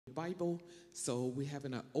Bible, so we're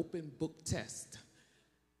having an open book test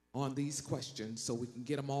on these questions so we can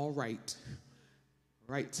get them all right.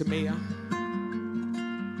 Right, Tamia?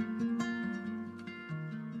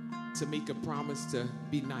 Tamika promised to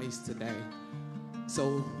be nice today.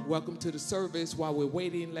 So welcome to the service. While we're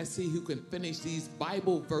waiting, let's see who can finish these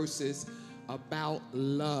Bible verses about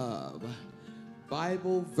love.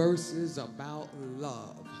 Bible verses about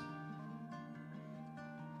love.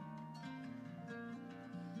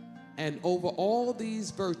 And over all these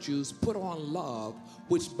virtues, put on love,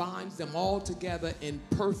 which binds them all together in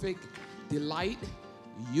perfect delight,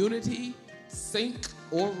 unity, sync,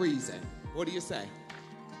 or reason. What do you say?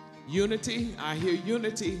 Unity? I hear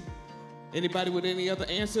unity. Anybody with any other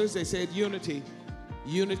answers? They said unity.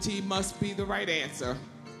 Unity must be the right answer.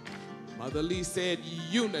 Mother Lee said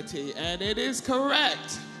unity, and it is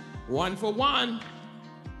correct. 1 for 1.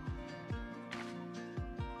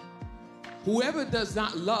 Whoever does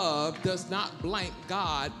not love does not blank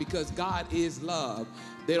God, because God is love.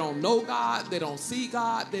 They don't know God, they don't see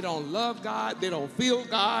God, they don't love God, they don't feel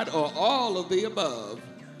God, or all of the above.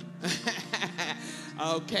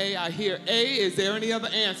 Okay, I hear A. Is there any other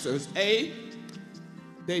answers? A,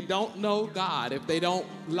 they don't know God if they don't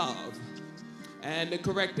love. And the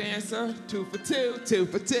correct answer, 2 for 2, 2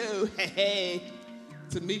 for 2. Hey,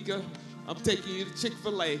 Tamika, I'm taking you to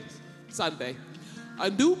Chick-fil-A Sunday. A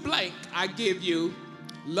new blank I give you: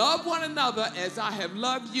 love one another as I have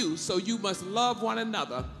loved you, so you must love one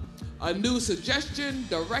another. A new suggestion,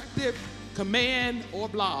 directive, command, or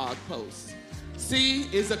blog post. C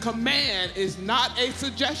is a command, is not a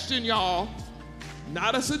suggestion, y'all.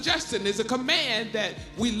 Not a suggestion, it's a command that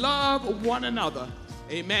we love one another.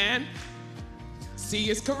 Amen. C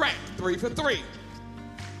is correct, 3 for 3.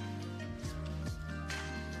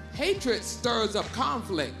 Hatred stirs up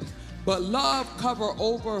conflict, but love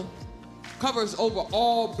covers over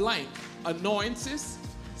all blank: annoyances,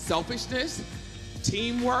 selfishness,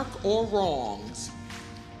 teamwork, or wrongs.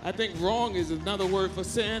 I think wrong is another word for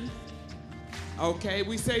sin. Okay,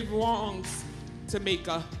 we say wrongs,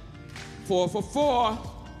 Tamika. 4 for 4.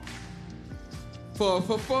 4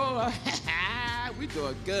 for 4. We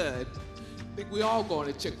doing good. I think we all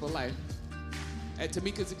going to Chick-fil-A at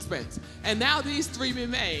Tamika's expense. And now these 3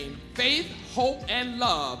 remain: faith, hope, and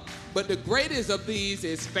love. But the greatest of these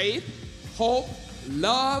is faith, hope,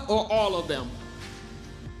 love, or all of them.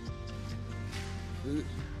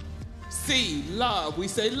 C, love. We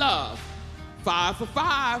say love. 5 for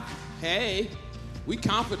 5. Hey, we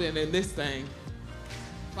confident in this thing.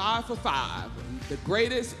 5 for 5. The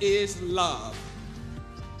greatest is love.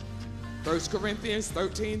 1 Corinthians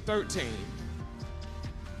 13:13.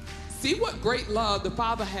 See what great love the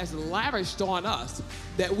Father has lavished on us,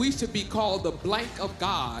 that we should be called the blank of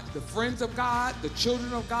God, the friends of God, the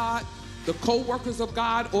children of God, the co-workers of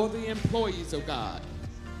God, or the employees of God.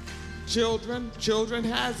 Children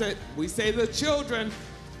has it. We say the children.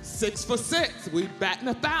 6 for 6. We batting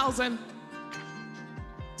 1,000.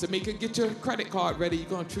 Tamika, get your credit card ready. You're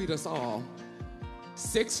going to treat us all.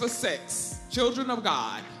 6 for 6. Children of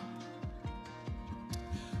God.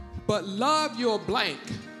 But love your blank.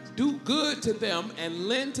 Do good to them and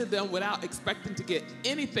lend to them without expecting to get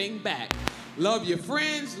anything back. Love your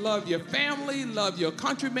friends, love your family, love your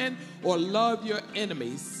countrymen, or love your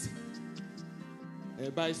enemies.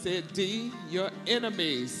 Everybody said D, your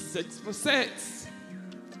enemies. 6 for 6.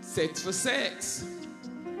 6 for 6.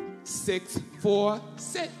 6 for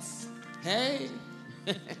 6. Hey.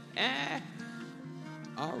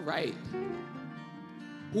 All right.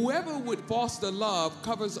 Whoever would foster love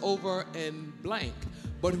covers over in blank,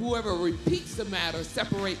 but whoever repeats the matter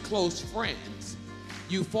separate close friends.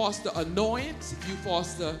 You foster annoyance, you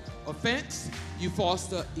foster offense, you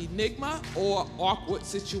foster enigma, or awkward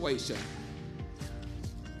situation.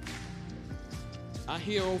 I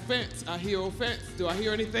hear offense, I hear offense. Do I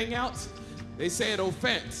hear anything else? They said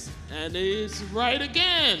offense, and it's right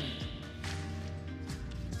again.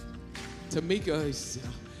 Tamika is...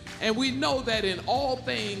 And we know that in all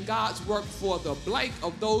things, God's work for the blank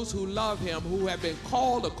of those who love him, who have been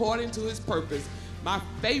called according to his purpose. My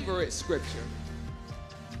favorite scripture.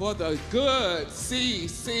 For the good, C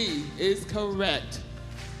is correct.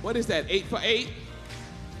 What is that, 8 for 8?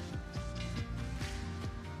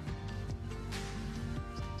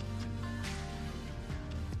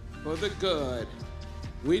 For the good.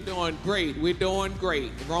 We're doing great, we're doing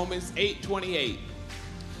great. Romans 8:28.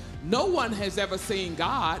 No one has ever seen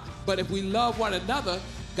God, but if we love one another,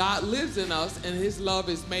 God lives in us, and his love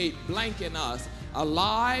is made blank in us,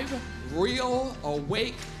 alive, real,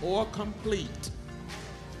 awake, or complete.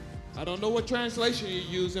 I don't know what translation you're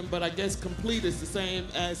using, but I guess complete is the same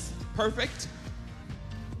as perfect.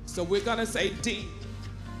 So we're going to say D.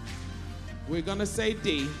 We're going to say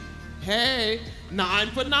D. Hey, 9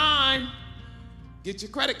 for 9. Get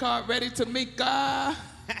your credit card ready, Tamika.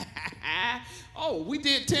 Oh, we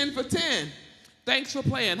did 10 for 10. Thanks for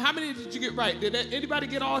playing. How many did you get right? Did anybody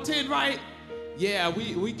get all 10 right? Yeah,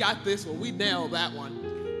 we got this one. We nailed that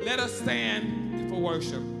one. Let us stand for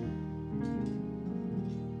worship.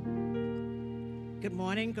 Good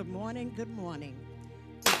morning, good morning, good morning.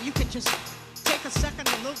 If you could just take a second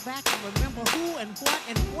and look back and remember who and what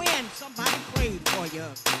and when somebody prayed for you.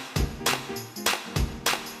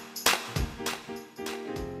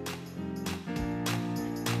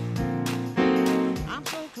 I'm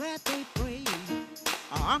so glad they prayed.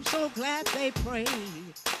 I'm so glad they prayed.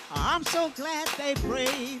 I'm so glad they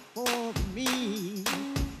prayed for me.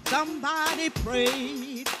 Somebody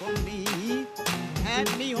prayed for me,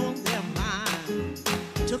 had me on their mind,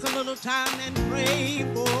 took a little time and prayed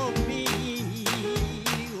for me.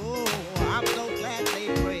 Oh, I'm so glad they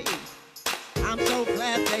prayed. I'm so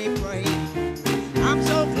glad they prayed. I'm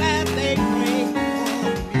so glad they prayed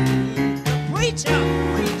for me. The preacher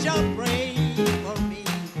prayed for me,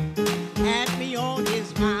 had me on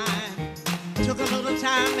his mind, took a little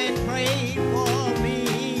time and prayed for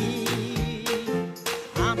me.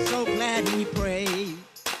 I'm so glad he prayed.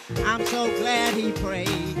 I'm so glad he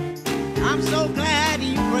prayed. I'm so glad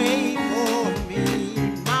he prayed for me.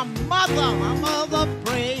 My mother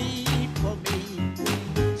prayed for me.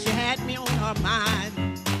 She had me on her mind,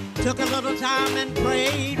 took a little time and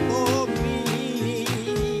prayed for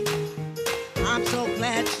me. I'm so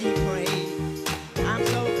glad she prayed. I'm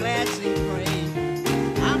so glad she prayed.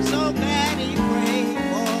 I'm so glad he prayed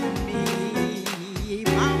for me.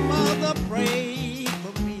 My mother prayed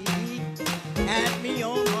for me, had me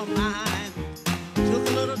on her mind, took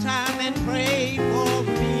a little time and prayed for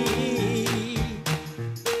me.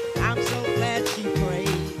 I'm so glad she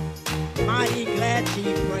prayed, mighty glad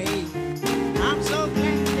she prayed. I'm so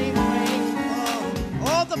glad they prayed.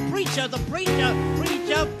 Oh, the preacher prayed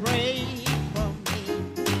for me.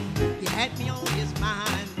 He had me on his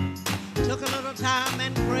mind, took a little time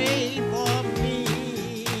and prayed for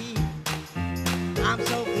me. I'm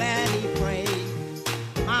so glad he prayed.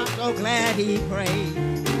 I'm so glad he prayed.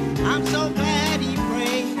 I'm so glad he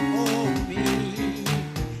prayed for me.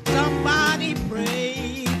 Somebody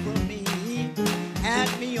prayed for me, had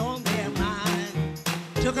me on their mind,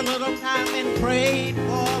 took a little time and prayed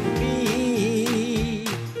for me.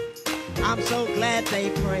 I'm so glad they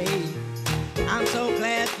prayed. I'm so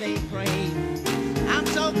glad they prayed. I'm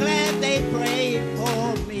so glad they prayed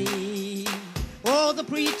for me. Oh, the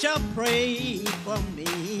preacher prayed for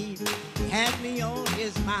me, had me on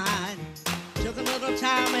his mind, took a little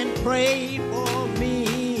time and prayed for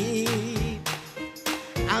me.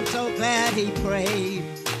 I'm so glad he prayed.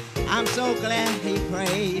 I'm so glad he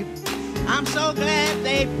prayed. I'm so glad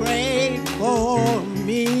they prayed for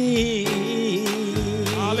me.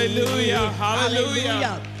 Hallelujah, hallelujah.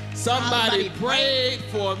 Hallelujah. Somebody prayed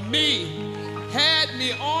for me, had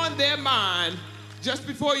me on their mind. Just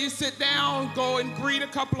before you sit down, go and greet a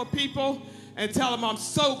couple of people and tell them I'm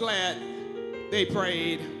so glad they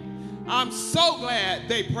prayed. I'm so glad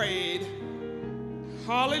they prayed.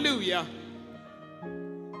 Hallelujah.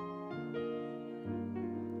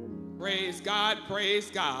 Praise God,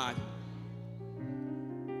 praise God.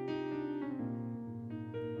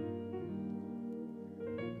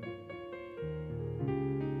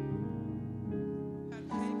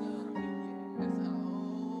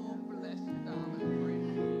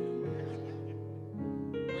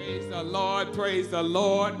 Praise the Lord, praise the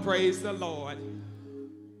Lord, praise the Lord.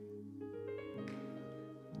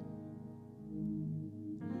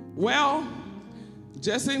 Well,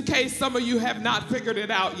 just in case some of you have not figured it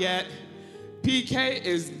out yet, PK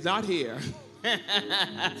is not here.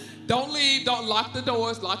 Don't leave, don't lock the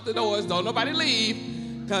doors, don't nobody leave,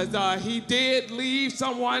 because he did leave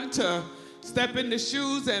someone to step in the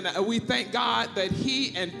shoes, and we thank God that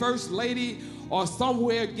he and First Lady are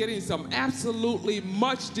somewhere getting some absolutely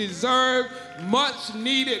much deserved, much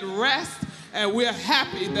needed rest. And we're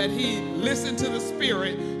happy that he listened to the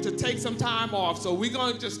Spirit to take some time off. So we're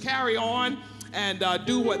going to just carry on and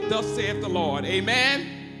do what thus saith the Lord. Amen.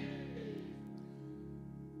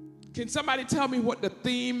 Can somebody tell me what the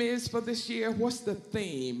theme is for this year? What's the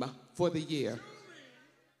theme for the year?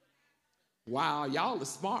 Wow, y'all a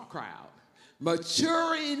smart crowd.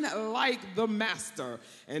 Maturing like the master.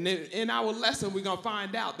 And in our lesson, we're going to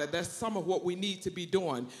find out that that's some of what we need to be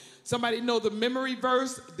doing. Somebody know the memory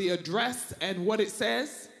verse, the address, and what it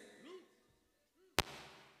says?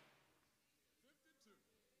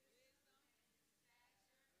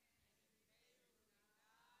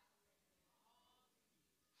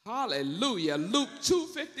 Hallelujah. Luke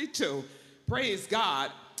 2:52. Praise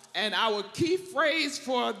God. And our key phrase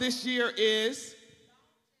for this year is,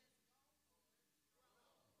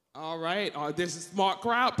 all right, this is a smart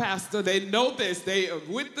crowd, Pastor. They know this. They are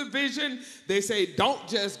with the vision. They say, don't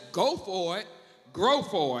just go for it, grow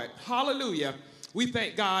for it. Hallelujah. We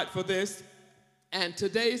thank God for this. And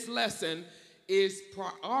today's lesson is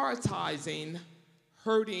prioritizing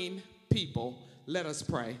hurting people. Let us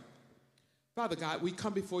pray. Father God, we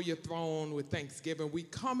come before your throne with thanksgiving. We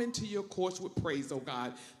come into your courts with praise, oh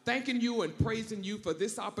God, thanking you and praising you for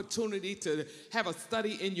this opportunity to have a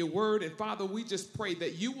study in your word. And Father, we just pray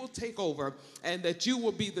that you will take over and that you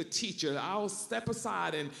will be the teacher. I'll step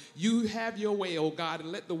aside and you have your way, oh God,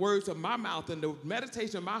 and let the words of my mouth and the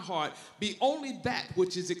meditation of my heart be only that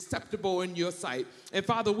which is acceptable in your sight. And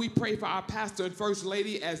Father, we pray for our pastor and first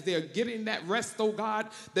lady as they're getting that rest, oh God,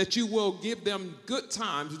 that you will give them good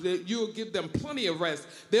times, that you will give them plenty of rest.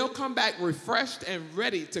 They'll come back refreshed and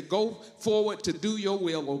ready to go forward to do your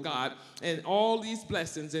will, oh God. And all these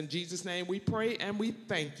blessings in Jesus' name we pray and we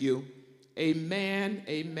thank you. Amen,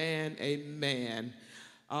 amen, amen.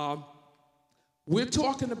 We're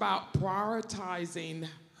talking about prioritizing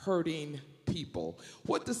hurting people.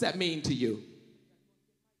 What does that mean to you?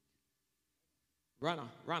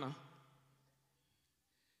 Runner.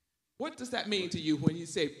 What does that mean to you when you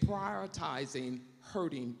say prioritizing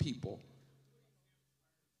hurting people?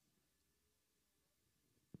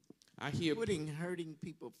 I hear putting hurting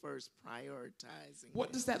people first, prioritizing.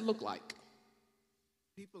 What does that look like?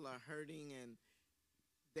 People are hurting, and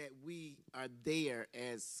that we are there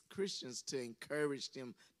as Christians to encourage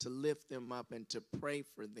them, to lift them up, and to pray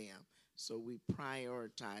for them. So we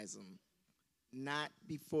prioritize them, not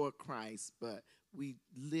before Christ, but we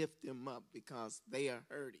lift them up because they are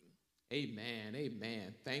hurting. Amen,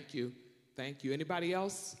 amen. Thank you, thank you. Anybody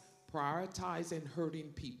else? Prioritizing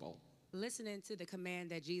hurting people. Listening to the command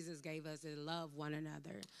that Jesus gave us to love one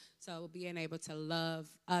another. So being able to love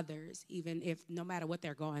others, even if no matter what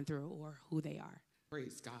they're going through or who they are.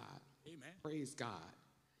 Praise God. Amen. Praise God.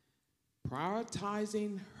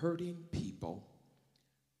 Prioritizing hurting people.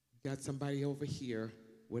 Got somebody over here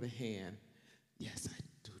with a hand. Yes, I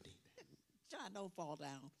do need that. John, don't fall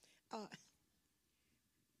down.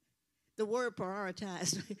 The word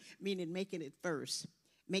prioritize, meaning making it first,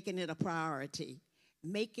 making it a priority,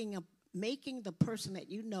 making the person that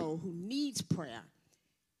you know who needs prayer,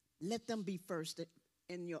 let them be first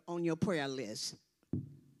on your prayer list.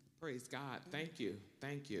 Praise God. Thank you.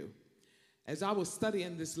 Thank you. As I was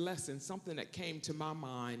studying this lesson, something that came to my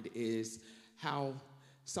mind is how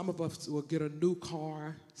some of us will get a new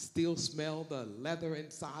car, still smell the leather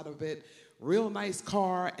inside of it, real nice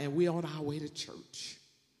car, and we're on our way to church.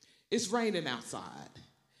 It's raining outside,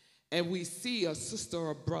 and we see a sister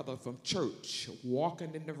or brother from church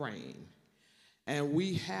walking in the rain. And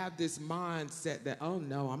we have this mindset that, oh,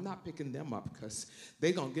 no, I'm not picking them up because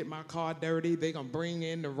they're going to get my car dirty. They're going to bring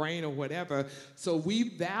in the rain or whatever. So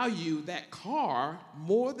we value that car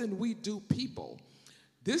more than we do people.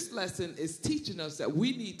 This lesson is teaching us that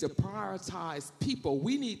we need to prioritize people.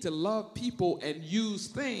 We need to love people and use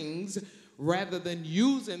things rather than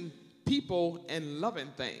using people and loving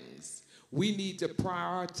things. We need to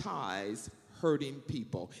prioritize hurting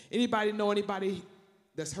people. Anybody know anybody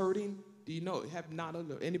that's hurting? Do you know, have not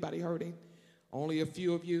anybody hurting? Only a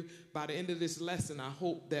few of you. By the end of this lesson, I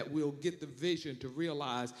hope that we'll get the vision to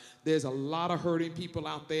realize there's a lot of hurting people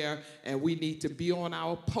out there, and we need to be on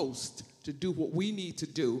our post to do what we need to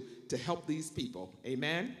do to help these people.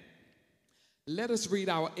 Amen? Let us read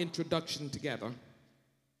our introduction together.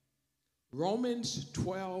 Romans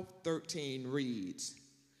 12:13 reads,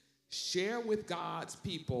 share with God's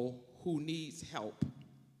people who needs help.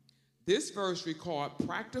 This verse records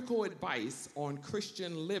practical advice on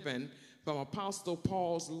Christian living from Apostle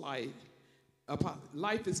Paul's life.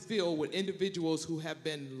 Life is filled with individuals who have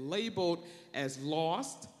been labeled as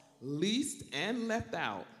lost, least, and left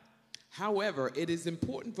out. However, it is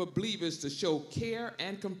important for believers to show care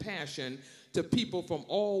and compassion to people from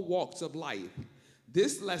all walks of life.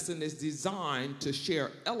 This lesson is designed to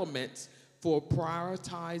share elements for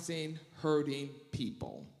prioritizing hurting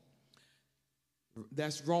people.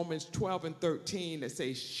 That's Romans 12:13 that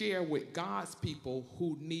says share with God's people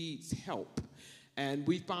who needs help. And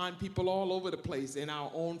we find people all over the place in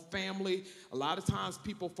our own family. A lot of times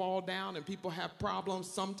people fall down and people have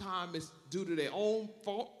problems. Sometimes it's due to their own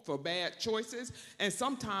fault for bad choices. And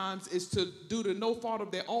sometimes it's due to no fault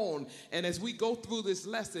of their own. And as we go through this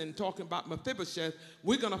lesson talking about Mephibosheth,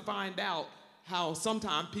 we're going to find out how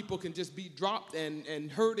sometimes people can just be dropped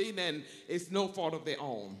and hurting, and it's no fault of their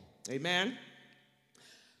own. Amen?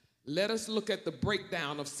 Let us look at the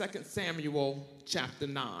breakdown of 2 Samuel chapter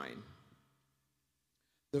 9.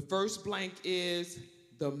 The first blank is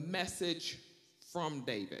the message from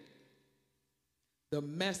David. The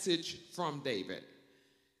message from David.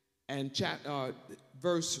 And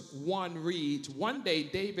verse 1 reads, one day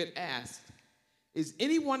David asked, is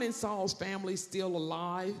anyone in Saul's family still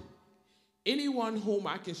alive? Anyone whom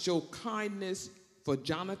I can show kindness for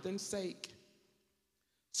Jonathan's sake?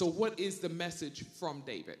 So what is the message from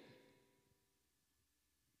David?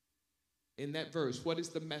 In that verse, what is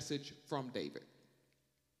the message from David?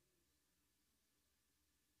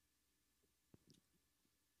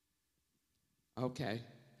 Okay.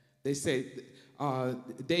 They say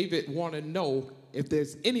David want to know if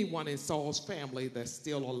there's anyone in Saul's family that's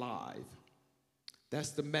still alive.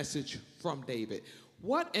 That's the message from David.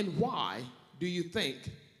 What and why do you think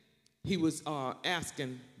he was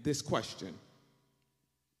asking this question?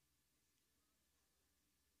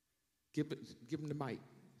 Give him the mic.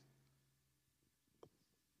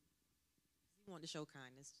 He wanted to show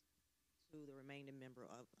kindness to the remaining member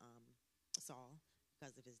of Saul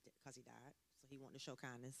because he died. So he wanted to show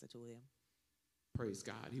kindness to him. Praise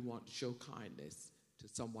God. He wanted to show kindness to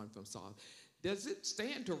someone from Saul. Does it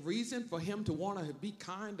stand to reason for him to want to be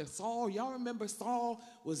kind to Saul? Y'all remember Saul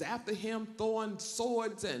was after him, throwing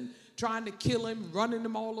swords and trying to kill him, running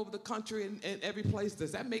him all over the country and every place.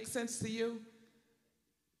 Does that make sense to you?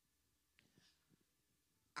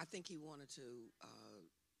 I think he wanted to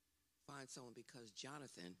find someone because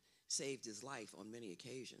Jonathan saved his life on many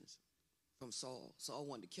occasions from Saul. Saul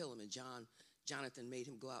wanted to kill him, and Jonathan made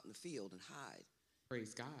him go out in the field and hide.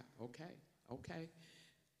 Praise God. Okay.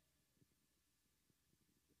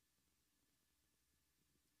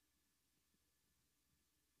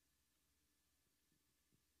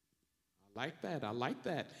 I like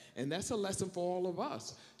that. And that's a lesson for all of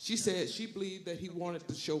us. She said she believed that he wanted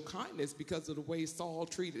to show kindness because of the way Saul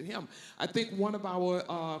treated him. I think one of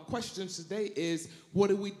our questions today is, what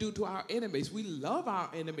do we do to our enemies? We love our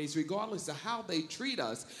enemies regardless of how they treat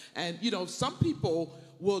us. And, some people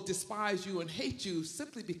will despise you and hate you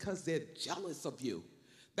simply because they're jealous of you.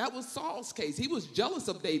 That was Saul's case. He was jealous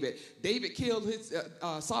of David.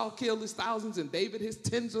 Saul killed his thousands and David his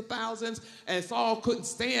tens of thousands. And Saul couldn't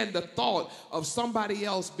stand the thought of somebody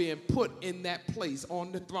else being put in that place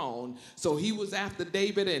on the throne. So he was after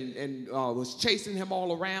David and was chasing him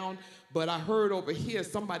all around. But I heard over here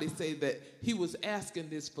somebody say that he was asking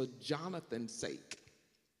this for Jonathan's sake,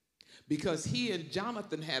 because he and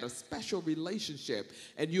Jonathan had a special relationship.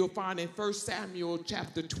 And you'll find in 1 Samuel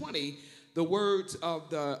chapter 20, the words of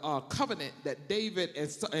the covenant that David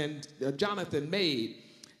and Jonathan made.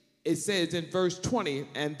 It says in verse 20,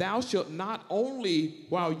 and thou shalt not only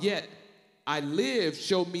while yet I live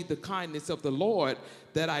show me the kindness of the Lord,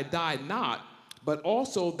 that I die not, but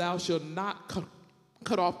also thou shalt not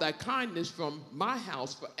cut off thy kindness from my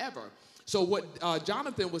house forever. So what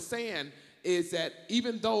Jonathan was saying is that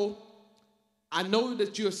even though I know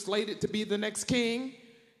that you're slated to be the next king,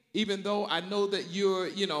 even though I know that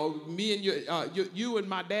me and you and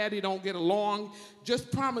my daddy don't get along,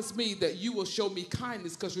 just promise me that you will show me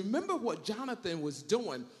kindness. Because remember what Jonathan was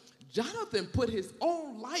doing. Jonathan put his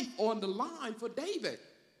own life on the line for David.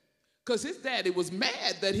 Because his daddy was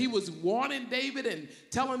mad that he was warning David and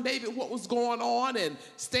telling David what was going on and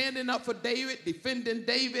standing up for David, defending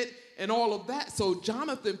David and all of that. So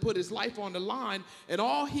Jonathan put his life on the line, and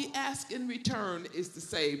all he asked in return is to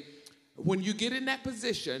say, when you get in that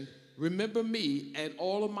position, remember me and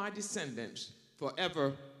all of my descendants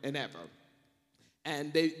forever and ever.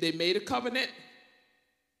 And they made a covenant.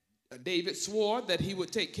 David swore that he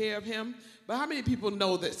would take care of him. But how many people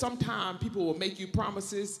know that sometimes people will make you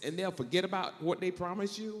promises and they'll forget about what they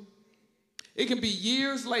promised you? It can be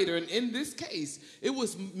years later. And in this case, it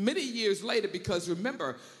was many years later, because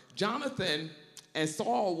remember, Jonathan and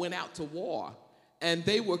Saul went out to war and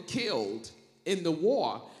they were killed in the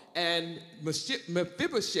war. And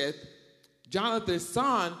Mephibosheth, Jonathan's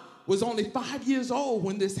son, was only 5 years old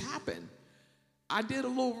when this happened. I did a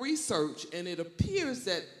little research, and it appears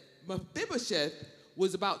that Mephibosheth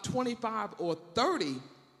was about 25 or 30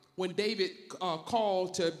 when David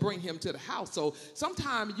called to bring him to the house. So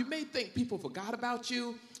sometimes you may think people forgot about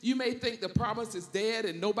you. You may think the promise is dead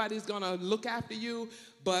and nobody's going to look after you.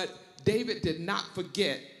 But David did not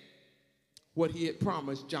forget what he had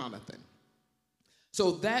promised Jonathan.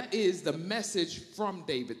 So that is the message from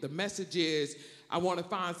David. The message is, I want to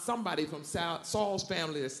find somebody from Saul's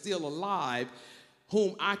family that's still alive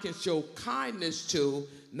whom I can show kindness to,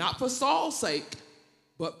 not for Saul's sake,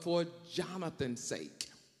 but for Jonathan's sake.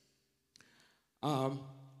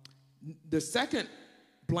 The second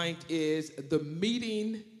blank is the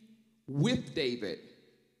meeting with David,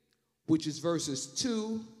 which is verses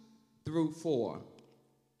 2 through 4.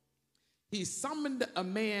 He summoned a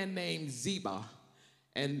man named Ziba.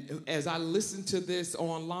 And as I listen to this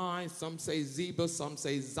online, some say Ziba, some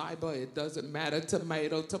say Ziba. It doesn't matter.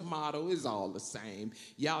 Tomato is all the same.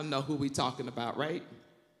 Y'all know who we talking about, right?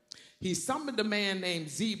 He summoned a man named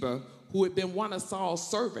Ziba who had been one of Saul's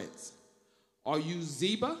servants. "Are you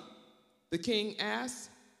Ziba?" the king asked.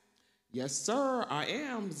 "Yes, sir, I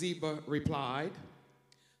am," Ziba replied.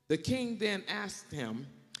 The king then asked him,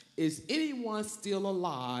 "Is anyone still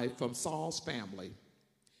alive from Saul's family?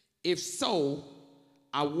 If so,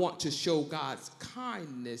 I want to show God's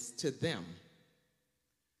kindness to them."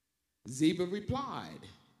 Ziba replied,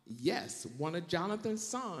 "Yes, one of Jonathan's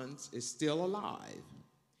sons is still alive.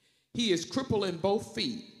 He is crippled in both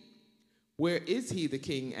feet." "Where is he?" the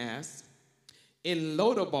king asked. "In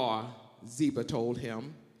Lodabar," Ziba told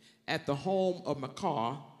him, "at the home of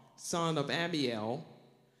Makar, son of Amiel."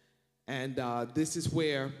 And this is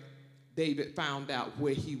where David found out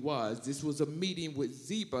where he was. This was a meeting with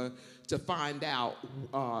Ziba to find out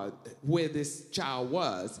where this child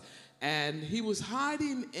was. And he was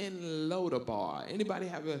hiding in Lodabar. Anybody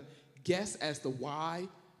have a guess as to why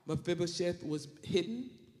Mephibosheth was hidden?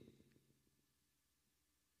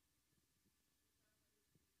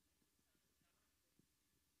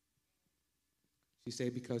 She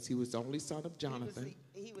said because he was the only son of Jonathan.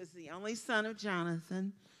 He was the only son of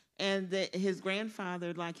Jonathan. And his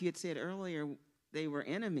grandfather, like you had said earlier, they were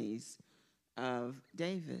enemies of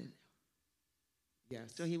David.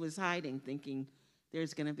 Yes. So he was hiding, thinking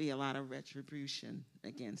there's going to be a lot of retribution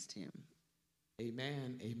against him.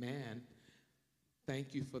 Amen. Amen.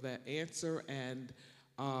 Thank you for that answer. And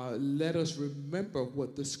let us remember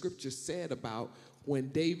what the scripture said about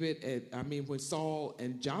when when Saul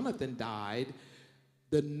and Jonathan died.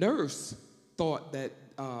 The nurse thought that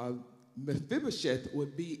Mephibosheth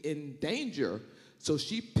would be in danger, so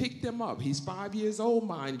she picked him up. He's 5 years old,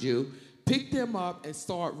 mind you. Picked him up and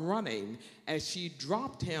started running, and she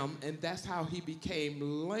dropped him, and that's how he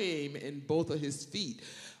became lame in both of his feet.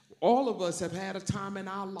 All of us have had a time in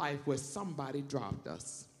our life where somebody dropped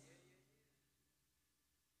us,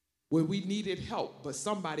 where we needed help, but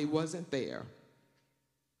somebody wasn't there.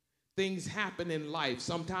 Things happen in life,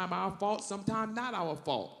 sometimes our fault, sometimes not our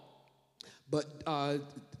fault. But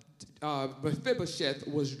Mephibosheth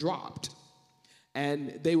was dropped,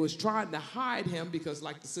 and they was trying to hide him because,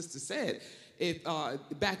 like the sister said,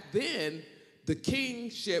 back then the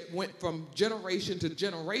kingship went from generation to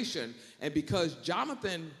generation, and because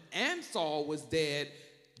Jonathan and Saul was dead,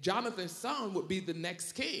 Jonathan's son would be the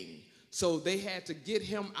next king. So they had to get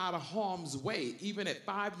him out of harm's way, even at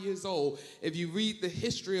 5 years old. If you read the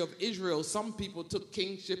history of Israel, some people took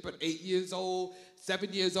kingship at 8 years old,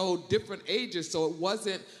 7 years old, different ages. So it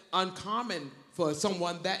wasn't uncommon for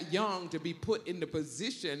someone that young to be put in the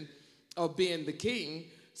position of being the king.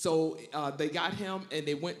 So they got him, and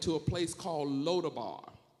they went to a place called Lodabar.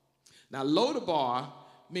 Now, Lodabar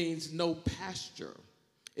means no pasture.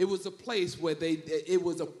 It was a place where it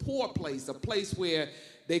was a poor place, a place where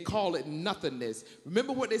they call it nothingness.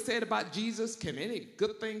 Remember what they said about Jesus? Can any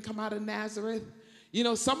good thing come out of Nazareth? You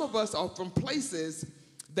know, some of us are from places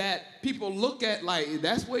that people look at like,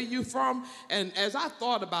 that's where you from? And as I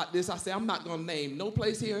thought about this, I said, I'm not going to name no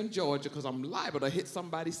place here in Georgia because I'm liable to hit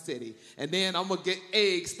somebody's city. And then I'm going to get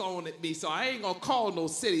eggs thrown at me. So I ain't going to call no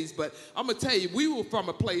cities. But I'm going to tell you, we were from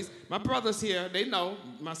a place, my brothers here, they know,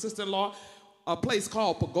 my sister-in-law, a place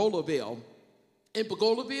called Pagolaville. In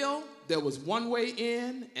Pagolaville, there was one way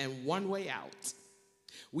in and one way out.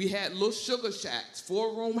 We had little sugar shacks,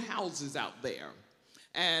 4-room houses out there.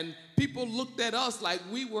 And people looked at us like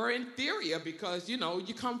we were inferior because, you know,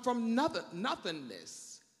 you come from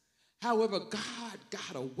nothingness. However, God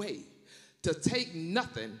got a way to take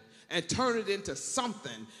nothing and turn it into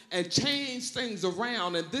something and change things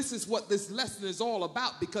around. And this is what this lesson is all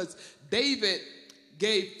about, because David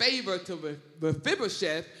gave favor to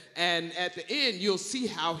Mephibosheth, and at the end, you'll see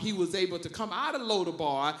how he was able to come out of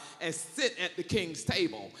Lodabar and sit at the king's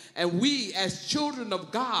table. And we, as children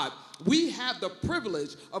of God, we have the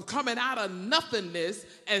privilege of coming out of nothingness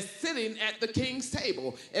and sitting at the king's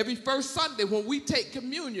table. Every first Sunday when we take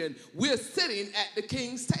communion, we're sitting at the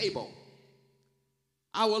king's table.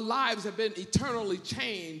 Our lives have been eternally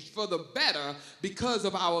changed for the better because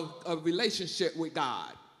of our relationship with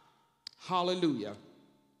God. Hallelujah.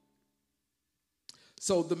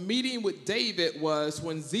 So the meeting with David was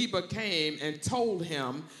when Ziba came and told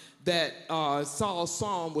him that Saul's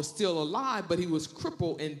son was still alive, but he was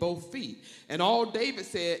crippled in both feet. And all David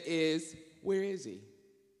said is, where is he?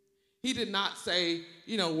 He did not say,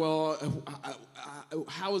 you know, well,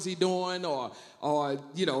 how is he doing, or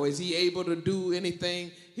you know, is he able to do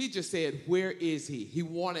anything? He just said, where is he? He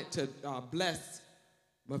wanted to bless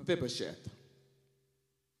Mephibosheth.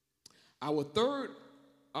 Our third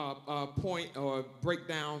point or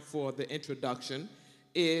breakdown for the introduction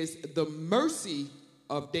is the mercy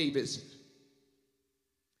of David's.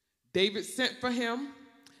 David sent for him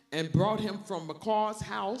and brought him from Michal's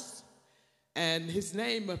house, and his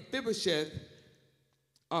name Mephibosheth,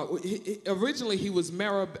 originally he was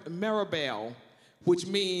Meribel, which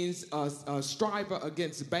means a striver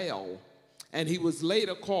against Baal, and he was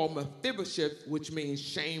later called Mephibosheth, which means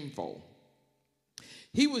shameful.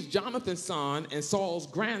 He was Jonathan's son and Saul's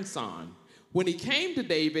grandson. When he came to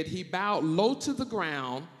David, he bowed low to the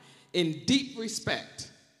ground in deep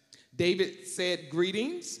respect. David said,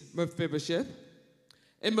 "Greetings, Mephibosheth."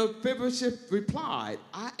 And Mephibosheth replied,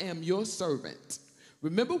 "I am your servant."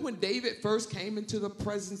 Remember when David first came into the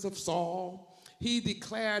presence of Saul? He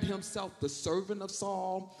declared himself the servant of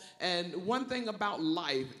Saul. And one thing about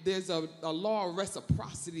life, there's a law of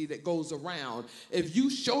reciprocity that goes around. If you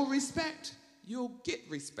show respect, you'll get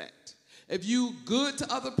respect. If you good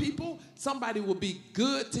to other people, somebody will be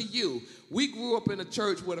good to you. We grew up in a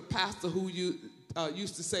church with a pastor who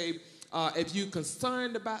used to say, if you're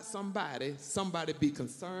concerned about somebody, somebody be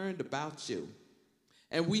concerned about you.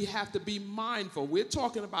 And we have to be mindful. We're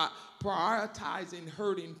talking about prioritizing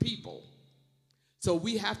hurting people. So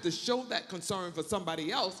we have to show that concern for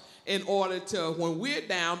somebody else in order to, when we're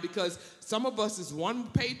down, because some of us is one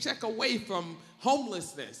paycheck away from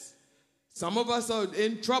homelessness. Some of us are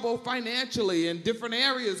in trouble financially in different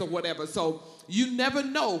areas or whatever. So you never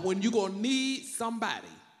know when you're going to need somebody.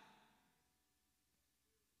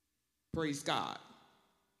 Praise God.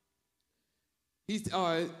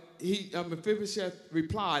 Mephibosheth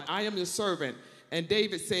replied, "I am your servant." And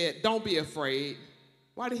David said, "Don't be afraid."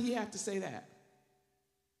 Why did he have to say that?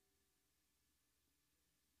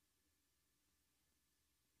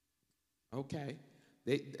 Okay.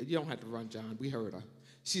 You don't have to run, John. We heard her.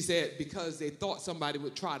 She said because they thought somebody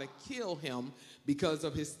would try to kill him because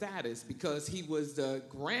of his status, because he was the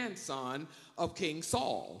grandson of King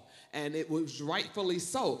Saul, and it was rightfully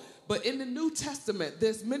so. But in the New Testament,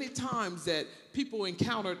 there's many times that people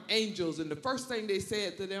encountered angels, and the first thing they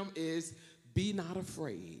said to them is, "Be not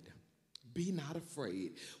afraid. Be not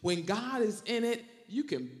afraid." When God is in it, you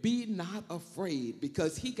can be not afraid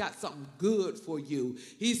because he got something good for you.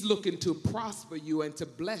 He's looking to prosper you and to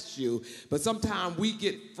bless you. But sometimes we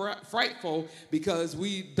get frightful because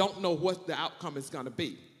we don't know what the outcome is going to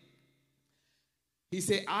be. He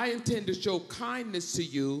said, "I intend to show kindness to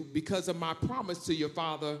you because of my promise to your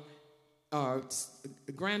father and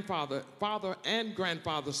grandfather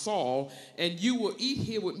Saul, and you will eat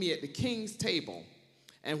here with me at the king's table."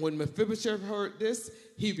 And when Mephibosheth heard this,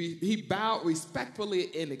 he bowed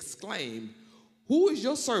respectfully and exclaimed, "Who is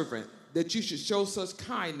your servant that you should show such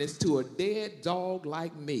kindness to a dead dog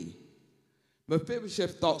like me?"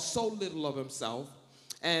 Mephibosheth thought so little of himself.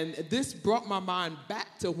 And this brought my mind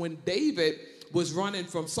back to when David was running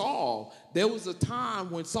from Saul. There was a time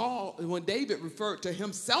when David referred to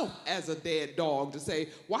himself as a dead dog, to say,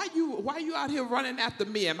 why you out here running after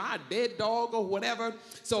me? Am I a dead dog or whatever?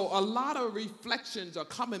 So a lot of reflections are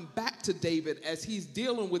coming back to David as he's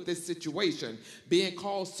dealing with this situation, being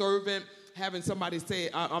called servant, having somebody say,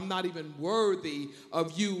 "I'm not even worthy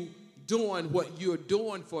of you doing what you're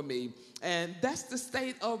doing for me." And that's the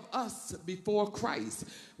state of us before Christ.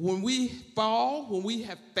 When we fall, when we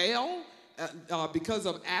have failed, because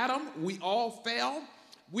of Adam, we all fell.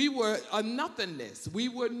 We were a nothingness. We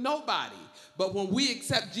were nobody. But when we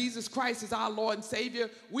accept Jesus Christ as our Lord and Savior,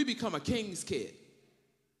 we become a king's kid.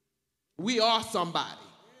 We are somebody.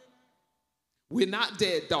 We're not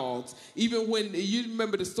dead dogs. Even when, you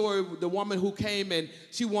remember the story, the woman who came and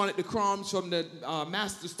she wanted the crumbs from the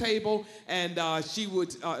master's table, and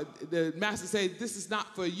the master said, "This is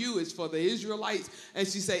not for you, it's for the Israelites." And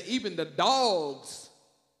she said, "Even the dogs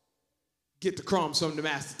get the crumbs from the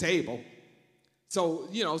master's table." So,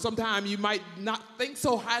 sometimes you might not think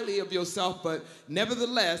so highly of yourself, but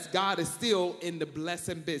nevertheless, God is still in the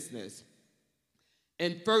blessing business.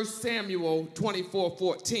 In 1 Samuel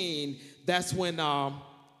 24:14, that's when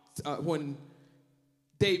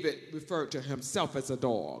David referred to himself as a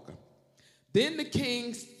dog. Then the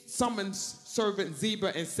king summoned servant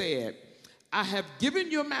Ziba and said, "I have given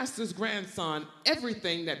your master's grandson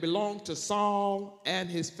everything that belonged to Saul and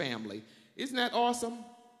his family." Isn't that awesome?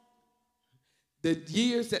 The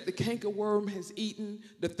years that the cankerworm has eaten,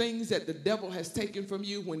 the things that the devil has taken from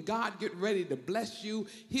you, when God get ready to bless you,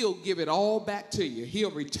 he'll give it all back to you. He'll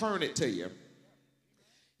return it to you.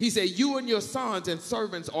 He said, you and your sons and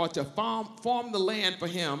servants are to farm the land for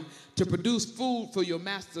him to produce food for your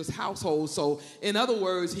master's household. So, in other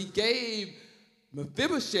words, he gave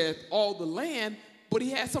Mephibosheth all the land, but he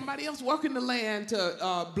had somebody else working the land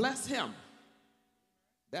to bless him.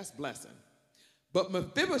 That's blessing. But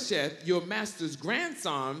Mephibosheth, your master's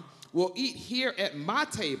grandson, will eat here at my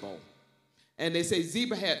table. And they say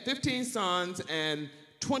Ziba had 15 sons and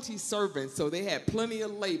 20 servants, so they had plenty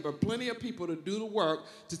of labor, plenty of people to do the work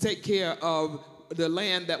to take care of the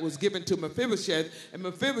land that was given to Mephibosheth, and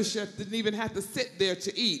Mephibosheth didn't even have to sit there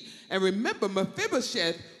to eat. And remember,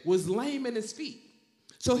 Mephibosheth was lame in his feet.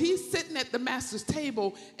 So he's sitting at the master's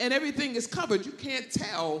table, and everything is covered. You can't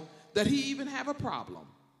tell that he even have a problem.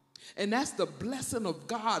 And that's the blessing of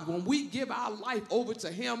God. When we give our life over to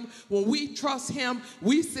him, when we trust him,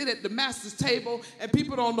 we sit at the master's table and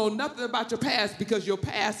people don't know nothing about your past because your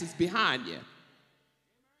past is behind you.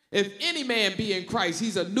 If any man be in Christ,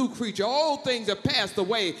 he's a new creature. All things have passed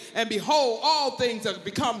away, and behold, all things have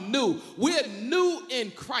become new. We're new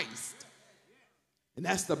in Christ. And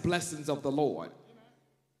that's the blessings of the Lord.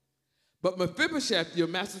 But Mephibosheth, your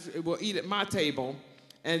master, will eat at my table.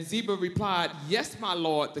 And Ziba replied, yes, my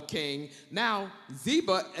lord, the king. Now,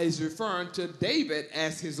 Ziba is referring to David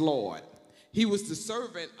as his lord. He was the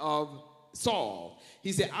servant of Saul.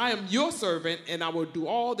 He said, I am your servant, and I will do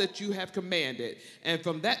all that you have commanded. And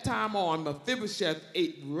from that time on, Mephibosheth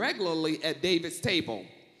ate regularly at David's table.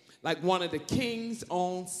 Like one of the king's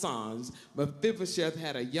own sons, Mephibosheth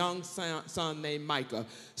had a young son named Micah.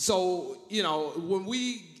 So, you know, when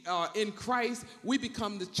we are in Christ, we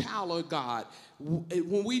become the child of God.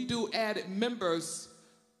 When we do added members,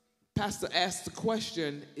 Pastor asked the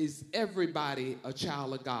question, is everybody a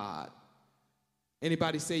child of God?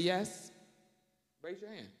 Anybody say yes? Raise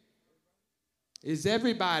your hand. Is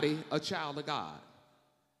everybody a child of God?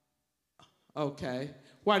 Okay.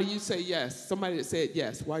 Why do you say yes? Somebody that said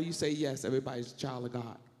yes. Why do you say yes? Everybody's a child of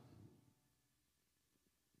God.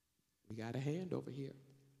 We got a hand over here.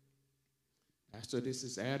 Pastor, this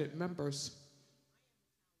is added members.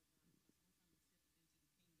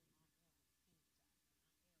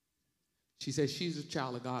 She says she's a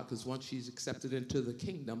child of God because once she's accepted into the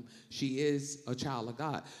kingdom, she is a child of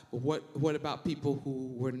God. But what about people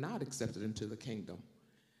who were not accepted into the kingdom?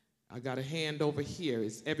 I got a hand over here.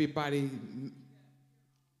 Is everybody...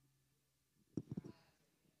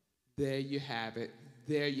 There you have it.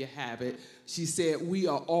 There you have it. She said we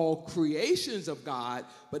are all creations of God,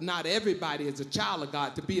 but not everybody is a child of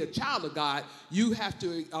God. To be a child of God, you have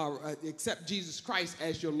to accept Jesus Christ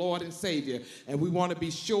as your Lord and Savior. And we want to be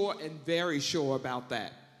sure and very sure about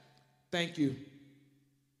that. Thank you.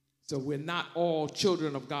 So we're not all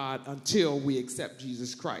children of God until we accept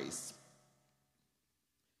Jesus Christ.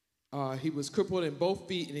 He was crippled in both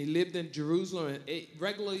feet, and he lived in Jerusalem and ate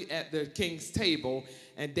regularly at the king's table.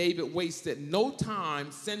 And David wasted no time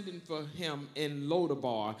sending for him in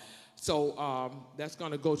Lodabar. So that's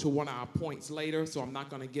going to go to one of our points later, so I'm not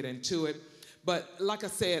going to get into it. But like I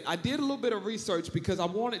said, I did a little bit of research because I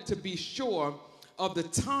wanted to be sure of the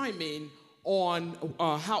timing on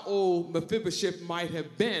how old Mephibosheth might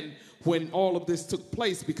have been when all of this took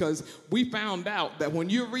place, because we found out that when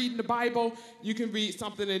you're reading the Bible, you can read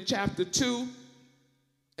something in chapter 2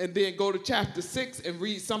 and then go to chapter 6 and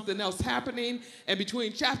read something else happening. And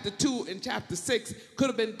between chapter 2 and chapter 6 could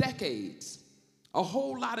have been decades. A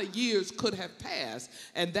whole lot of years could have passed.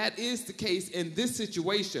 And that is the case in this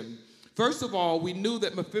situation. First of all, we knew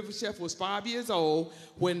that Mephibosheth was 5 years old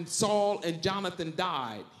when Saul and Jonathan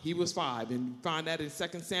died. He was 5, and you find that in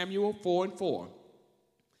 2 Samuel 4:4.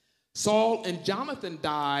 Saul and Jonathan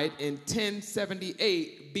died in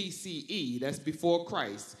 1078 BCE. That's before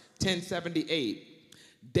Christ, 1078.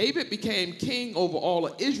 David became king over all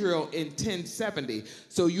of Israel in 1070.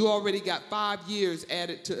 So you already got 5 years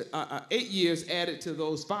added to, 8 years added to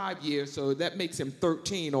those 5 years. So that makes him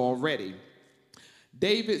 13 already.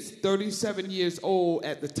 David's 37 years old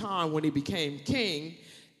at the time when he became king.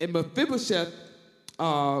 And Mephibosheth,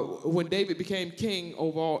 when David became king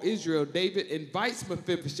over all Israel, David invites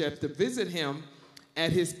Mephibosheth to visit him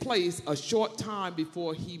at his place a short time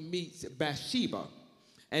before he meets Bathsheba.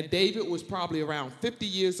 And David was probably around 50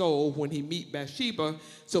 years old when he meets Bathsheba.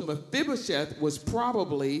 So Mephibosheth was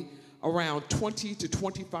probably around 20 to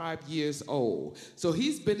 25 years old. So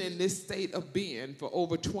he's been in this state of being for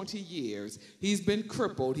over 20 years. He's been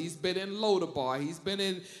crippled. He's been in Lodabar. He's been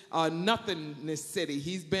in nothingness city.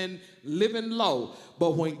 He's been living low.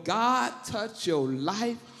 But when God touched your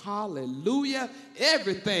life, hallelujah,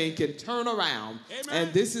 everything can turn around. Amen.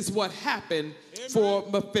 And this is what happened for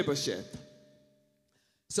Mephibosheth.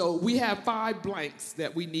 So we have 5 blanks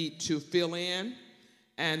that we need to fill in.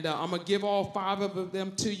 And I'm going to give all 5 of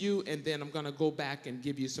them to you, and then I'm going to go back and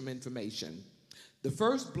give you some information. The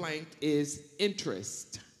first blank is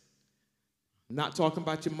interest. I'm not talking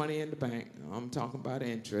about your money in the bank. I'm talking about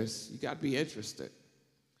interest. You got to be interested.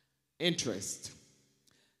 Interest.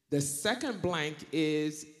 The second blank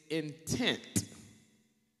is intent.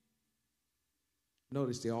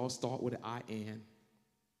 Notice they all start with an I-N.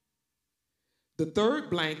 The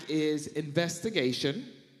third blank is investigation.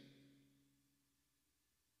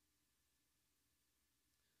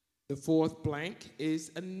 The fourth blank is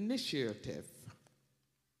initiative.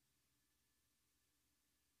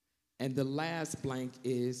 And the last blank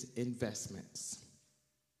is investments.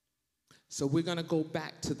 So we're going to go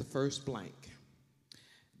back to the first blank.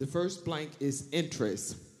 The first blank is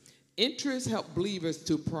interest. Interest helps believers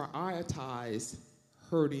to prioritize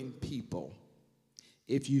hurting people.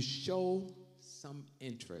 If you show some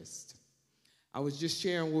interest. I was just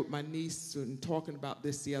sharing with my niece and talking about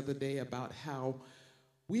this the other day about how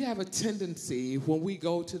we have a tendency when we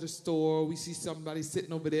go to the store, we see somebody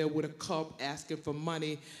sitting over there with a cup asking for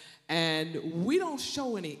money, and we don't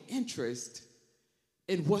show any interest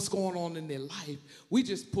in what's going on in their life. We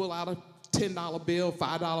just pull out a $10 bill,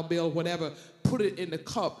 $5 bill, whatever, put it in the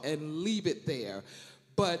cup and leave it there.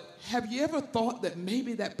 But have you ever thought that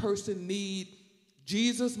maybe that person needs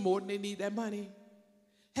Jesus more than they need that money?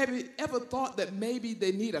 Have you ever thought that maybe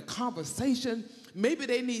they need a conversation? Maybe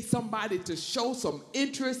they need somebody to show some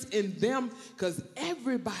interest in them, because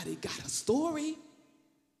everybody got a story.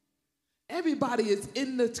 Everybody is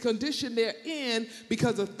in the condition they're in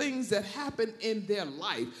because of things that happen in their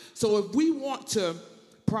life. So if we want to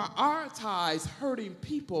prioritize hurting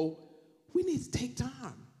people, we need to take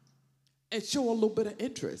time and show a little bit of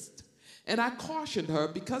interest. And I cautioned her,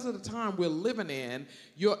 because of the time we're living in,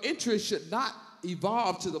 your interest should not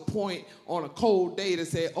evolve to the point on a cold day to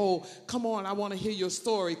say, oh, come on, I want to hear your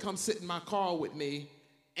story. Come sit in my car with me.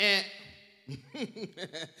 And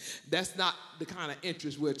that's not the kind of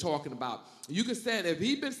interest we're talking about. You can stand, if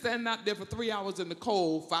he's been standing out there for 3 hours in the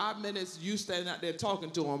cold, 5 minutes you standing out there talking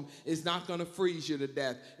to him is not going to freeze you to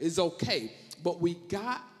death. It's okay. But we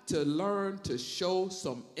got to learn to show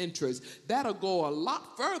some interest. That'll go a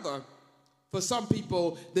lot further for some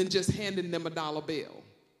people than just handing them a dollar bill.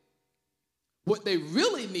 What they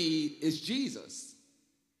really need is Jesus.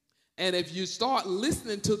 And if you start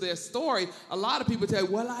listening to their story, a lot of people say,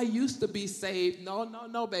 well, I used to be saved.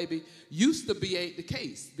 No, baby. Used to be ain't the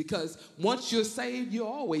case. Because once you're saved, you're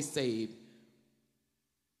always saved.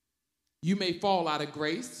 You may fall out of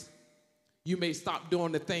grace. You may stop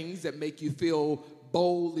doing the things that make you feel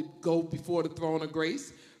boldly go before the throne of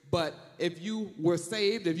grace. But if you were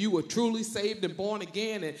saved, if you were truly saved and born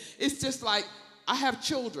again, and it's just like, I have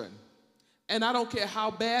children. And I don't care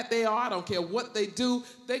how bad they are, I don't care what they do,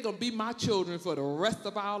 they're going to be my children for the rest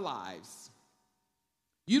of our lives.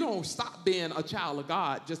 You don't stop being a child of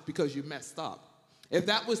God just because you messed up. If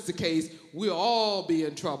that was the case, we'll all be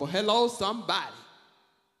in trouble. Hello, somebody.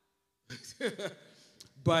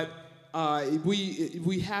 But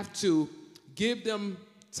we have to give them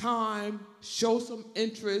time, show some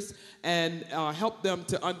interest, and help them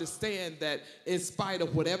to understand that in spite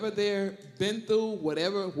of whatever they've been through,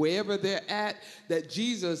 wherever they're at, that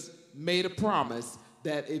Jesus made a promise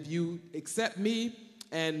that if you accept me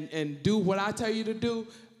and do what I tell you to do,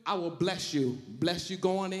 I will bless you. Bless you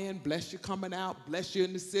going in, bless you coming out, bless you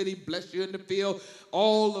in the city, bless you in the field.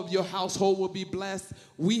 All of your household will be blessed.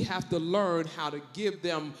 We have to learn how to give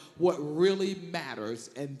them what really matters,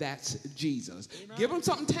 and that's Jesus. Amen. Give them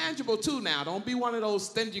something tangible too now. Don't be one of those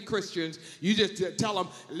stingy Christians. You just tell them,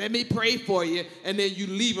 let me pray for you, and then you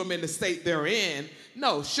leave them in the state they're in.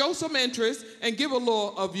 No, show some interest and give a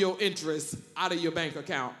little of your interest out of your bank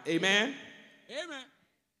account. Amen? Amen.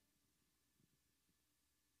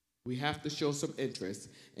 We have to show some interest.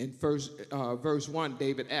 In verse 1,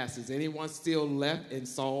 David asks, is anyone still left in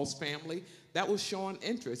Saul's family? That was showing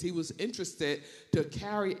interest. He was interested to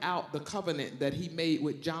carry out the covenant that he made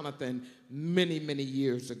with Jonathan many, many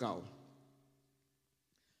years ago.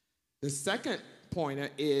 The second pointer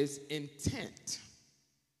is intent.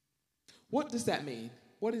 What does that mean?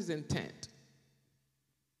 What is intent?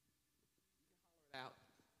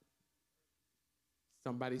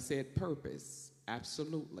 Somebody said purpose.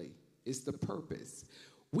 Absolutely. It's the purpose.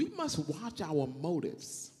 We must watch our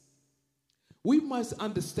motives. We must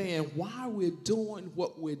understand why we're doing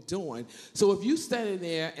what we're doing. So if you're standing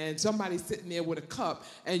there and somebody's sitting there with a cup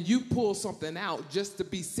and you pull something out just to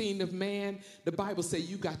be seen of man, the Bible says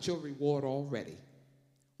you got your reward already.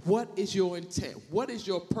 What is your intent? What is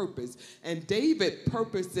your purpose? And David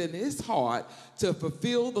purposed in his heart to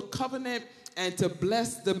fulfill the covenant and to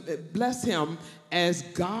bless him as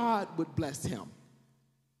God would bless him.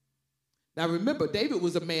 Now remember, David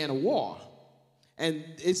was a man of war. And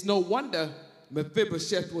it's no wonder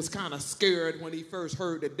Mephibosheth was kind of scared when he first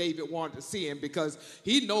heard that David wanted to see him, because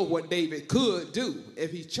he knew what David could do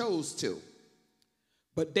if he chose to.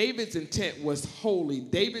 But David's intent was holy.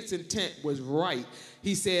 David's intent was right.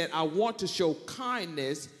 He said, I want to show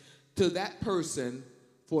kindness to that person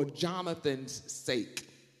for Jonathan's sake.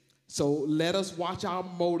 So let us watch our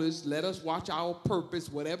motives. Let us watch our purpose.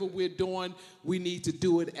 Whatever we're doing, we need to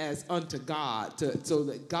do it as unto God, so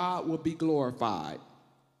that God will be glorified.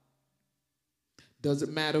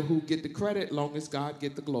 Doesn't matter who get the credit, long as God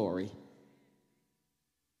get the glory.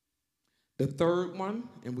 The third one,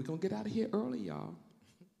 and we're going to get out of here early, y'all,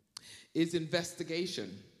 is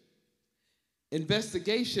investigation.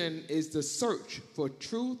 Investigation is the search for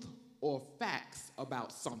truth or facts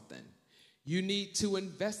about something. You need to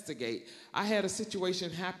investigate. I had a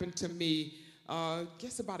situation happen to me, I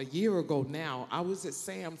guess about a year ago now. I was at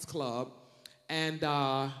Sam's Club, and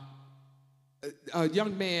a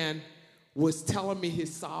young man was telling me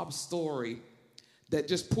his sob story that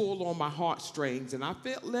just pulled on my heartstrings, and I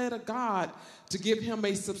felt led of God to give him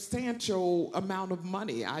a substantial amount of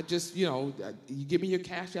money. I just, you give me your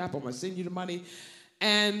Cash App, I'm gonna send you the money.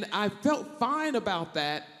 And I felt fine about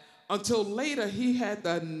that until later he had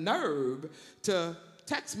the nerve to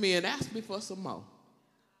text me and ask me for some more.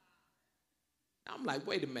 I'm like,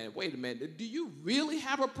 wait a minute. Do you really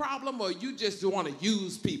have a problem, or you just want to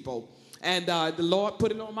use people? And the Lord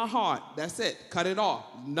put it on my heart. That's it. Cut it off.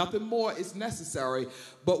 Nothing more is necessary.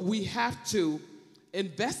 But we have to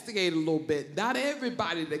investigate a little bit. Not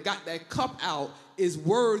everybody that got that cup out is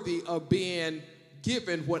worthy of being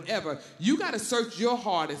given whatever. You got to search your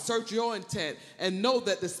heart and search your intent and know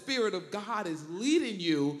that the Spirit of God is leading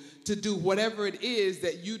you to do whatever it is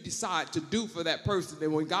that you decide to do for that person.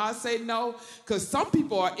 And when God say no, because some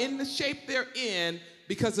people are in the shape they're in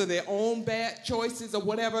because of their own bad choices or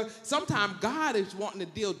whatever. Sometimes God is wanting to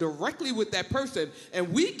deal directly with that person,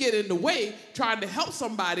 and we get in the way trying to help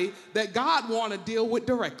somebody that God want to deal with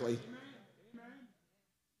directly. Amen.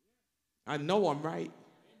 I know I'm right.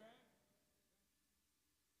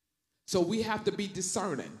 So we have to be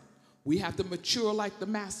discerning. We have to mature like the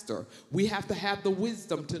master. We have to have the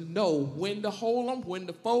wisdom to know when to hold them, when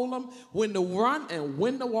to fold them, when to run, and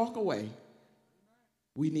when to walk away.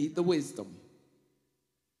 We need the wisdom.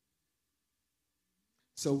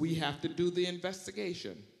 So we have to do the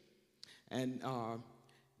investigation. And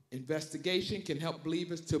investigation can help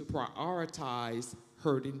believers to prioritize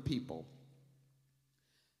hurting people.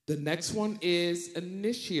 The next one is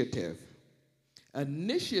initiative.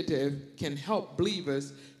 Initiative can help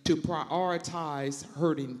believers to prioritize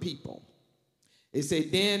hurting people. It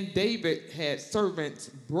said, then David had servants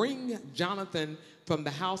bring Jonathan from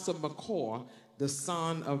the house of Machor, the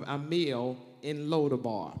son of Amiel, in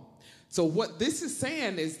Lodabar. So what this is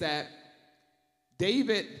saying is that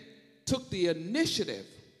David took the initiative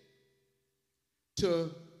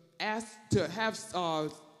to have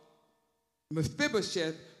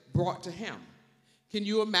Mephibosheth brought to him. Can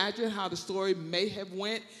you imagine how the story may have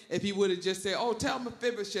went if he would have just said, oh, tell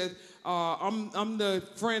Mephibosheth, I'm the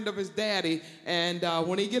friend of his daddy, and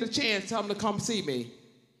when he get a chance, tell him to come see me.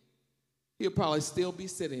 He'll probably still be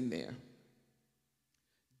sitting there.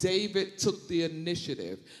 David took the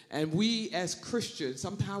initiative. And we as Christians,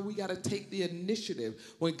 sometimes we got to take the initiative.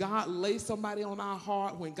 When God lays somebody on our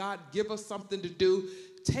heart, when God give us something to do,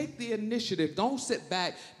 take the initiative. Don't sit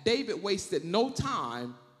back. David wasted no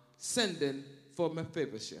time sending for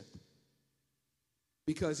Mephibosheth,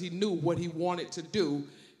 because he knew what he wanted to do.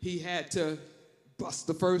 He had to bust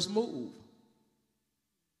the first move.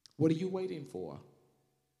 What are you waiting for?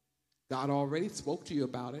 God already spoke to you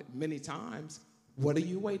about it many times. What are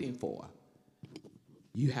you waiting for?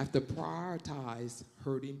 You have to prioritize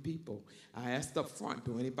hurting people. I asked up front,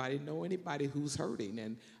 do anybody know anybody who's hurting?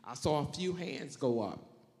 And I saw a few hands go up.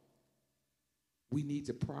 We need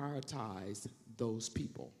to prioritize those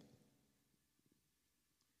people.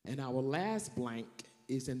 And our last blank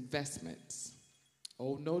is investments.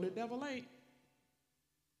 Oh, no, the devil ain't.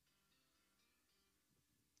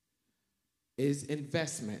 Is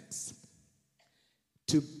investments.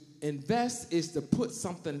 To invest is to put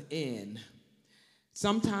something in.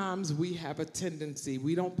 Sometimes we have a tendency,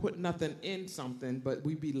 we don't put nothing in something, but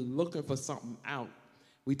we be looking for something out.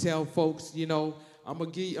 We tell folks, I'm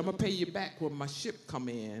gonna pay you back when my ship come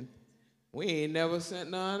in. We ain't never sent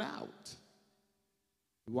none out.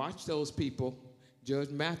 Watch those people.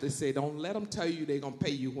 Judge Mathis said, don't let them tell you they're going to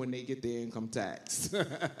pay you when they get their income tax.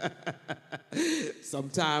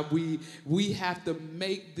 Sometimes we have to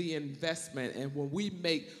make the investment, and when we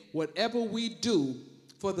make whatever we do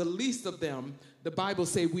for the least of them, the Bible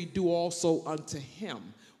says we do also unto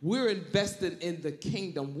him. We're investing in the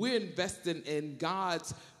kingdom. We're investing in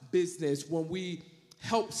God's business when we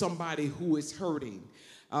help somebody who is hurting.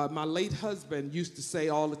 My late husband used to say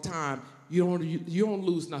all the time, you don't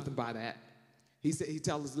lose nothing by that. He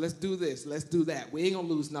tells us, let's do this, let's do that. We ain't gonna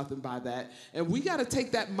lose nothing by that. And we gotta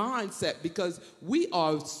take that mindset because we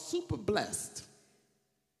are super blessed.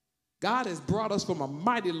 God has brought us from a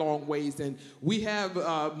mighty long ways, and we have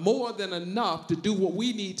more than enough to do what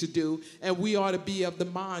we need to do, and we ought to be of the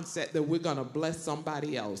mindset that we're gonna bless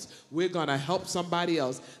somebody else. We're gonna help somebody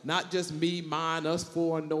else, not just me, mine, us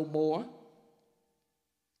four, and no more,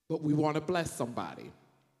 but we wanna bless somebody.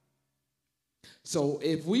 So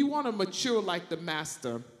if we want to mature like the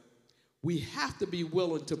master, we have to be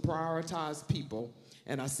willing to prioritize people.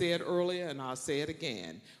 And I said earlier, and I'll say it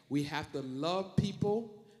again, we have to love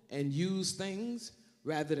people and use things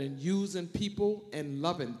rather than using people and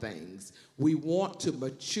loving things. We want to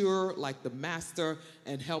mature like the master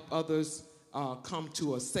and help others come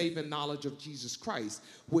to a saving knowledge of Jesus Christ,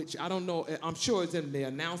 which I don't know, I'm sure it's in the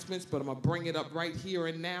announcements, but I'm going to bring it up right here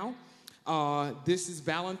and now. This is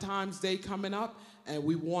Valentine's Day coming up, and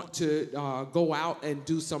we want to go out and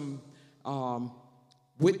do some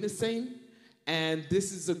witnessing, and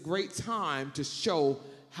this is a great time to show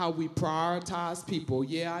how we prioritize people.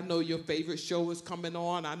 Yeah, I know your favorite show is coming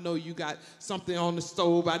on. I know you got something on the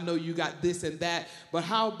stove. I know you got this and that, but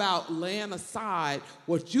how about laying aside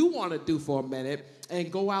what you want to do for a minute and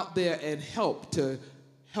go out there and help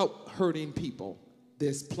hurting people?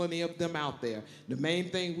 There's plenty of them out there. The main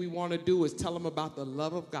thing we want to do is tell them about the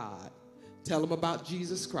love of God. Tell them about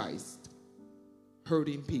Jesus Christ,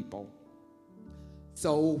 hurting people.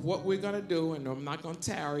 So what we're going to do, and I'm not going to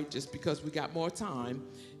tarry just because we got more time,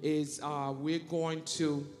 is we're going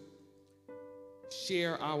to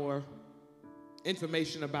share our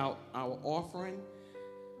information about our offering.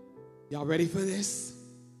 Y'all ready for this?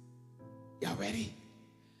 Y'all ready?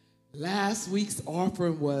 Last week's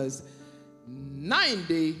offering was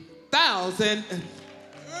 90,000.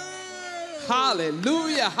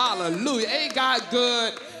 Hallelujah, hallelujah. Ain't God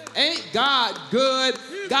good? Ain't God good?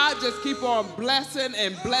 God just keep on blessing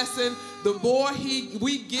and blessing. The more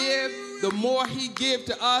we give, the more he gives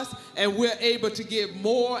to us, and we're able to give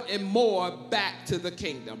more and more back to the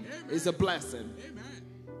kingdom. It's a blessing.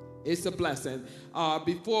 It's a blessing.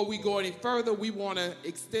 Before we go any further, we want to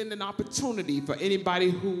extend an opportunity for anybody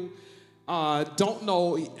who don't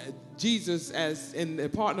know Jesus as in the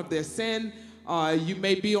pardon of their sin. You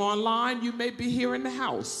may be online, you may be here in the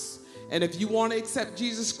house. And if you want to accept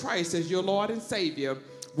Jesus Christ as your Lord and Savior,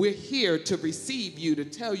 we're here to receive you, to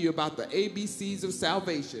tell you about the ABCs of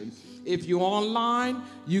salvation. If you're online,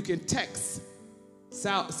 you can text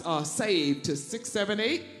SAVE to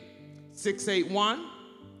 661,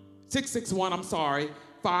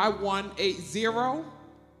 5180.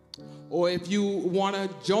 Or if you want to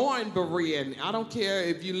join Berean, I don't care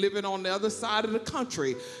if you're living on the other side of the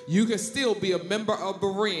country, you can still be a member of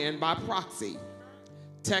Berean by proxy.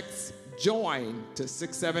 Text JOIN to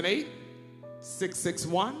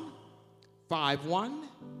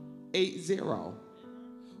 678-661-5180.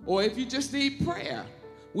 Or if you just need prayer,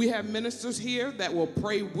 we have ministers here that will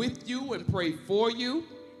pray with you and pray for you.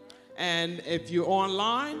 And if you're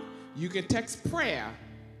online, you can text prayer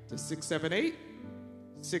to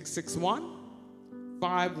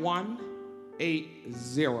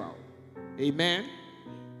 678-661-5180. Amen.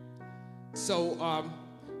 So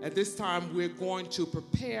at this time, we're going to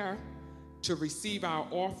prepare to receive our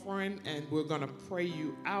offering, and we're going to pray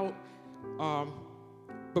you out.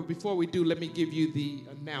 But before we do, let me give you the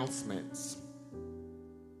announcements.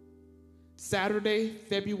 Saturday,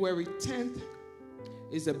 February 10th,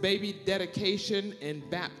 is a baby dedication and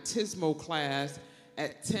baptismal class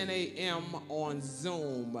at 10 a.m. on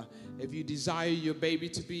Zoom. If you desire your baby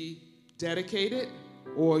to be dedicated,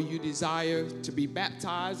 or you desire to be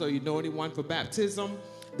baptized, or you know anyone for baptism,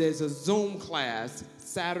 there's a Zoom class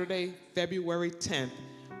Saturday, February 10th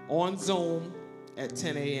on Zoom at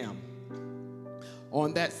 10 a.m.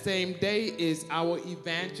 On that same day is our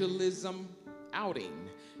evangelism outing.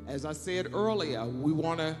 As I said earlier, we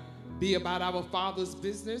want to be about our Father's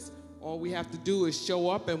business. All we have to do is show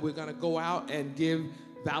up, and we're going to go out and give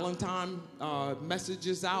Valentine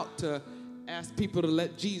messages out to ask people to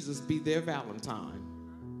let Jesus be their Valentine.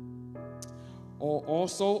 Or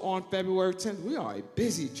also on February 10th, we are a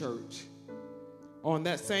busy church. On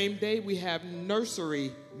that same day, we have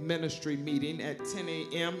nursery ministry meeting at 10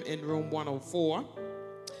 a.m. in room 104.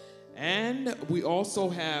 And we also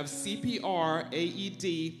have CPR,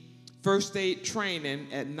 AED, first aid training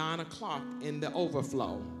at 9 o'clock in the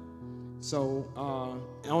overflow. So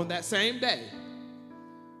on that same day,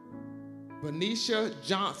 Venetia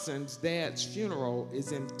Johnson's dad's funeral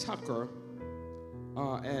is in Tucker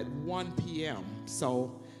at 1 p.m.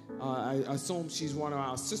 So I assume she's one of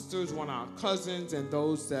our sisters, one of our cousins, and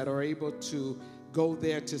those that are able to go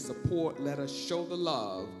there to support, let us show the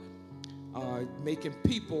love, making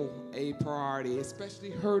people a priority, especially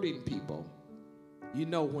hurting people. You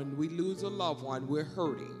know, when we lose a loved one, we're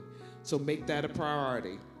hurting. So make that a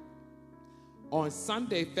priority. On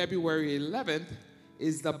Sunday, February 11th,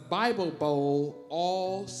 is the Bible Bowl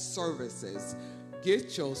all services.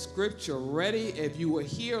 Get your scripture ready. If you were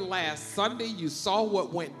here last Sunday, you saw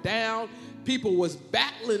what went down. People was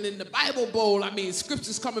battling in the Bible Bowl. I mean,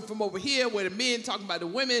 scriptures coming from over here where the men talking about the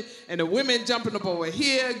women and the women jumping up over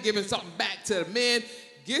here, giving something back to the men.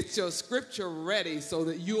 Get your scripture ready so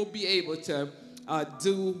that you'll be able to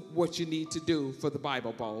do what you need to do for the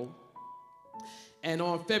Bible Bowl. And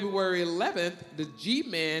on February 11th, the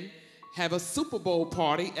G-Men have a Super Bowl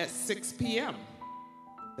party at 6 p.m.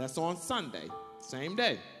 That's on Sunday, same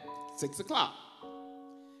day, 6 o'clock.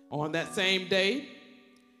 On that same day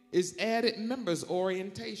is added members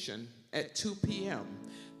orientation at 2 p.m.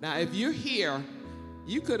 Now, if you're here,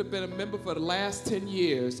 you could have been a member for the last 10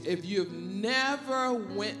 years. If you've never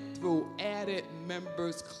went through added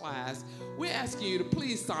members class, we're asking you to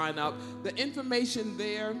please sign up. The information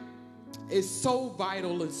there is so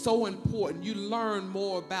vital and so important. You learn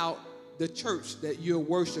more about the church that you're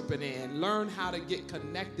worshiping in. Learn how to get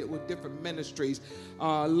connected with different ministries.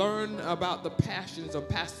 Learn about the passions of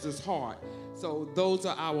pastor's heart. So those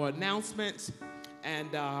are our announcements,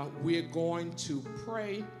 and we're going to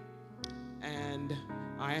pray, and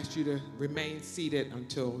I ask you to remain seated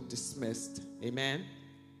until dismissed. Amen.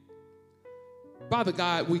 Father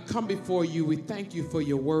God, we come before you. We thank you for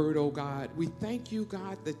your word, oh God. We thank you,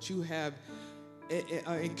 God, that you have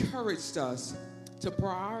encouraged us to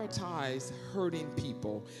prioritize hurting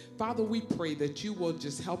people. Father, we pray that you will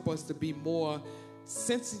just help us to be more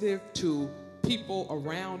sensitive to people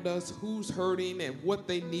around us, who's hurting and what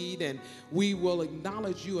they need, and we will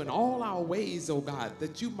acknowledge you in all our ways, oh God,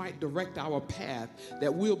 that you might direct our path,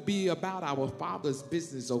 that we'll be about our Father's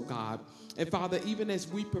business, oh God. And Father, even as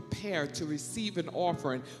we prepare to receive an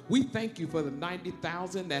offering, we thank you for the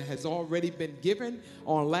 $90,000 that has already been given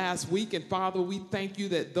on last week. And Father, we thank you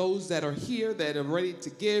that those that are here that are ready to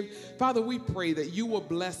give, Father, we pray that you will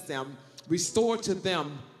bless them, restore to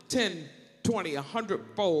them 10, 20,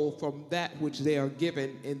 100-fold from that which they are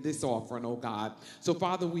given in this offering, oh God. So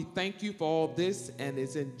Father, we thank you for all this, and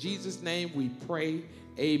it's in Jesus' name we pray.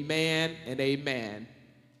 Amen and amen.